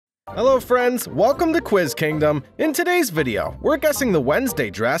Hello friends, welcome to Quiz Kingdom. In today's video, we're guessing the Wednesday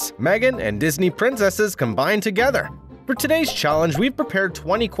dress Megan and Disney princesses combined together. For today's challenge, we've prepared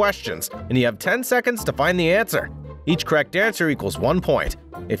 20 questions, and you have 10 seconds to find the answer. Each correct answer equals 1 point.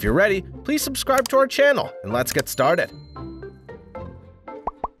 If you're ready, please subscribe to our channel, and let's get started.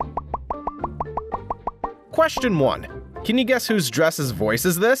 Question 1. Can you guess whose dress's voice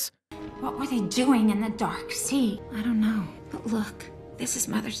is this? What were they doing in the dark sea? I don't know. But look, this is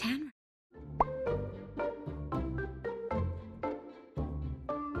Mother's handwriting.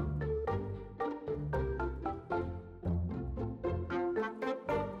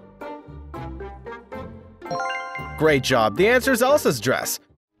 Great job, the answer is Elsa's dress.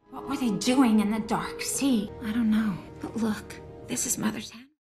 What were they doing in the dark sea? I don't know. But look, this is Mother's handwriting.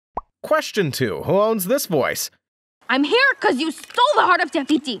 Question 2. Who owns this voice? I'm here because you stole the heart of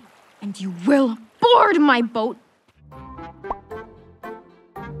Tefiti, and you will board my boat.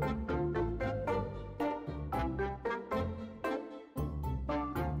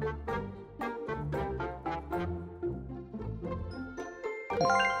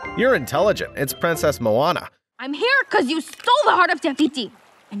 You're intelligent. It's Princess Moana. I'm here because you stole the heart of Tefiti,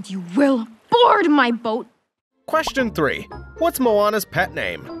 and you will board my boat. Question 3. What's Moana's pet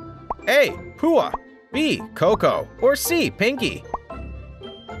name? A. Pua, B. Coco, or C. Pinky?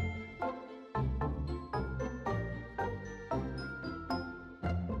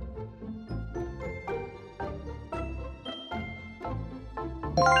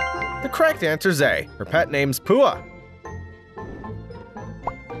 The correct answer is A. Her pet name's Pua.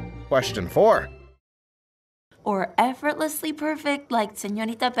 Question 4. Or effortlessly perfect like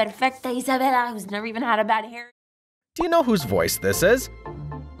Señorita Perfecta Isabela, who's never even had a bad hair. Do you know whose voice this is?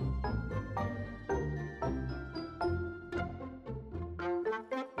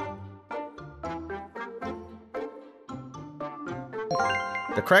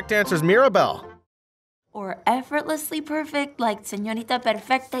 The correct answer is Mirabelle. Or effortlessly perfect like Señorita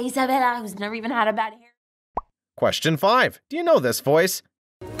Perfecta Isabela, who's never even had a bad hair. Question 5. Do you know this voice?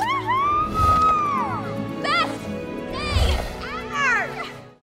 Best day ever!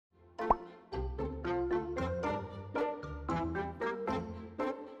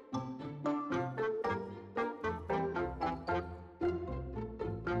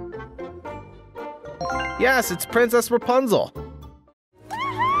 Yes, it's Princess Rapunzel.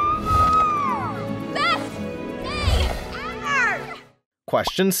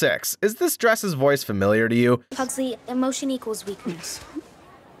 Question 6. Is this dress's voice familiar to you? Pugsley, emotion equals weakness.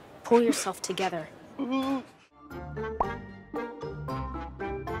 Pull yourself together.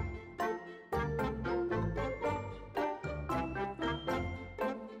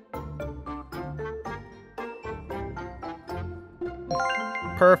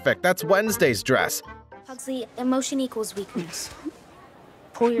 Perfect, that's Wednesday's dress. Pugsley, emotion equals weakness.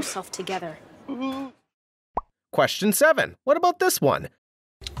 Pull yourself together. Question 7. What about this one?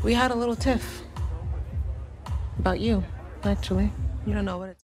 We had a little tiff. About you, actually. You don't know what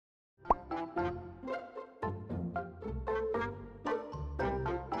it's...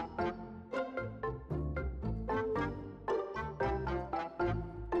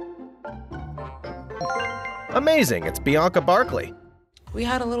 Amazing, it's Bianca Barkley. We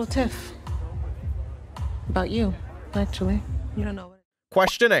had a little tiff. About you, actually. You don't know what it's...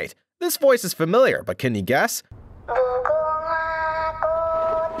 Question 8. This voice is familiar, but can you guess?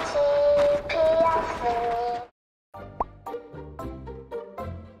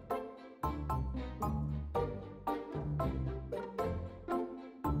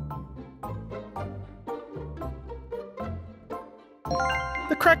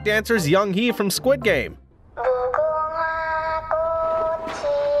 The correct answer is Young Hee from Squid Game.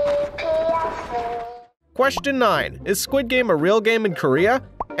 Question 9. Is Squid Game a real game in Korea?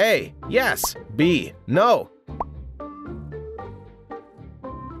 A. Yes. B. No.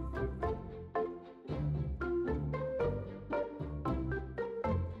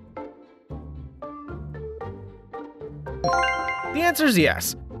 The answer is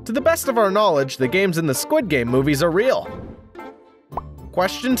yes. To the best of our knowledge, the games in the Squid Game movies are real.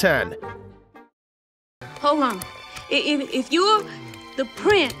 Question 10. Hold on. If you're the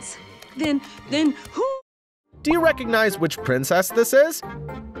prince, then who? Do you recognize which princess this is?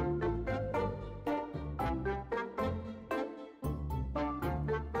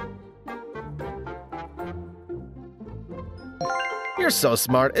 You're so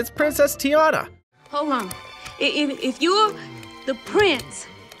smart, it's Princess Tiana. Hold on. If you're the prince,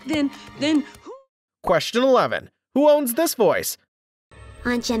 then who? Question 11. Who owns this voice?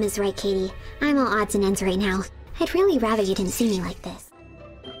 Aunt Jem is right, Katie. I'm all odds and ends right now. I'd really rather you didn't see me like this.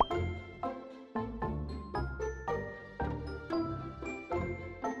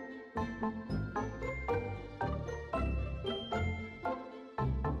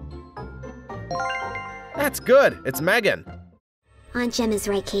 That's good, it's Megan. Aunt Jem is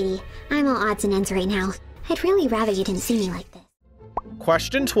right, Katie. I'm all odds and ends right now. I'd really rather you didn't see me like this.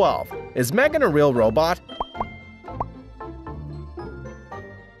 Question 12. Is Megan a real robot?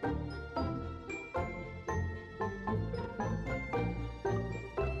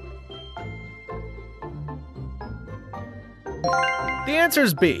 The answer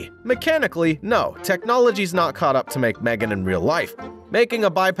is B. Mechanically, no, technology's not caught up to make Megan in real life. Making a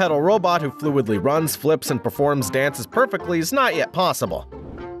bipedal robot who fluidly runs, flips, and performs dances perfectly is not yet possible.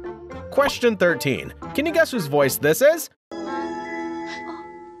 Question 13. Can you guess whose voice this is?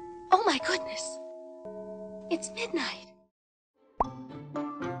 Oh my goodness. It's midnight.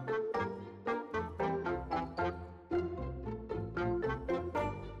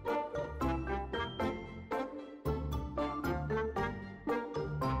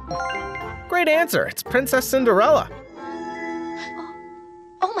 Great answer, it's Princess Cinderella.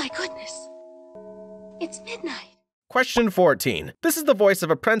 Oh my goodness. It's midnight. Question 14. This is the voice of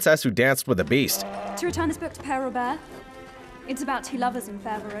a princess who danced with a beast. To return this book to Père Robert, it's about two lovers in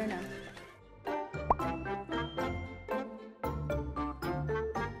fair Verona.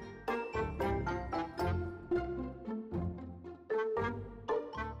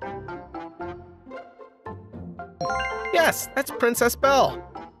 Yes, that's Princess Belle.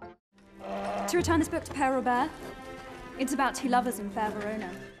 To return this book to Père Robert, it's about two lovers in fair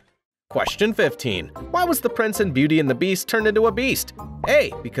Verona. Question 15. Why was the prince in Beauty and the Beast turned into a beast?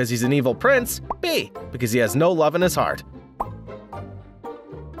 A. Because he's an evil prince. B. Because he has no love in his heart.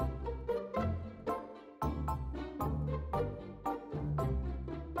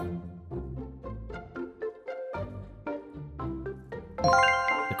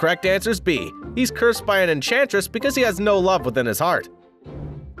 The correct answer is B. He's cursed by an enchantress because he has no love within his heart.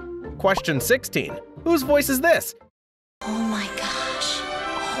 Question 16. Whose voice is this? Oh my gosh.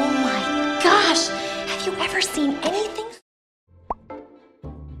 Oh my gosh. Have you ever seen anything?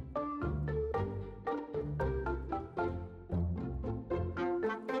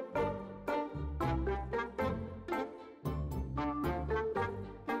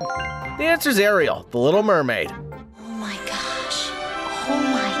 The answer is Ariel, the Little Mermaid. Oh my gosh. Oh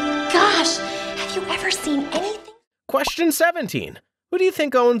my gosh. Have you ever seen anything? Question 17. Who do you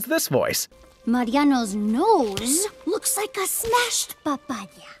think owns this voice? Mariano's nose looks like a smashed papaya.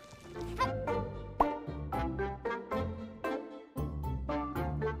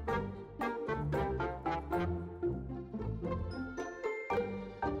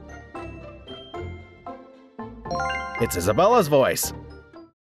 It's Isabella's voice.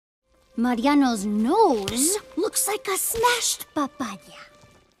 Mariano's nose looks like a smashed papaya.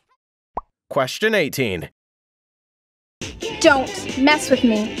 Question 18. Don't mess with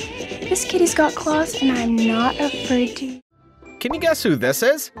me. This kitty's got claws and I'm not afraid to. Can you guess who this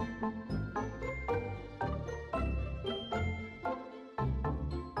is?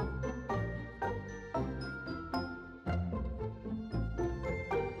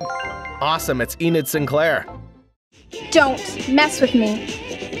 Awesome, it's Enid Sinclair. Don't mess with me.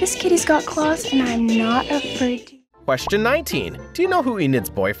 This kitty's got claws and I'm not afraid to. Question 19. Do you know who Enid's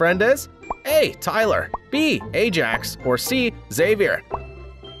boyfriend is? A. Tyler. B. Ajax. Or C. Xavier.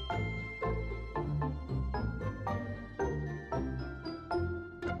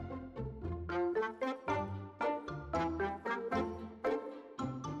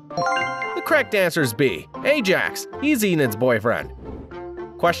 The correct answer is B. Ajax. He's Enid's boyfriend.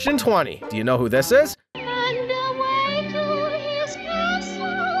 Question 20. Do you know who this is?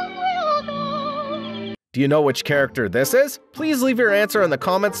 Do you know which character this is? Please leave your answer in the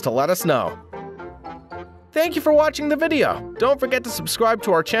comments to let us know. Thank you for watching the video. Don't forget to subscribe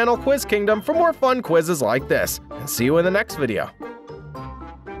to our channel Quiz Kingdom for more fun quizzes like this. And see you in the next video.